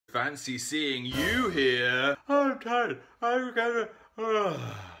fancy seeing you here. I'm tired. I'm gonna...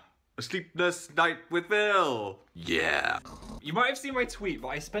 A sleepless night with Bill. Yeah. You might have seen my tweet, but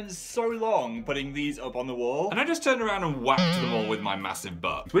I spent so long putting these up on the wall, and I just turned around and whacked them all with my massive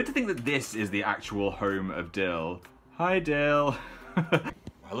butt. It's weird to think that this is the actual home of Dill. Hi, Dill.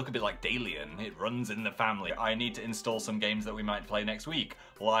 I look a bit like Dalian. It runs in the family. I need to install some games that we might play next week,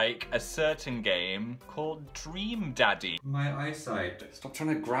 like a certain game called Dream Daddy. My eyesight. Stop trying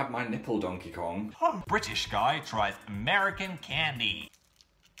to grab my nipple, Donkey Kong. British guy tries American candy.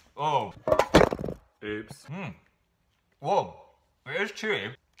 Oh. Oops. Whoa. It is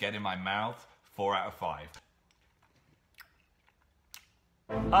chewy. Get in my mouth. 4 out of 5.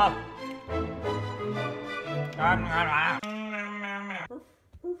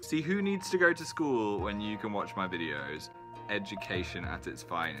 See who needs to go to school when you can watch my videos? Education at its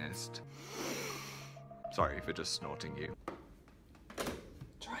finest. Sorry for just snorting you.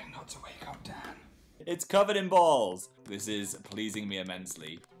 Trying not to wake up Dan. It's covered in balls. This is pleasing me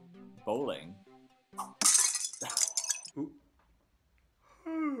immensely. Bowling.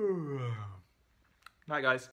 Night, guys.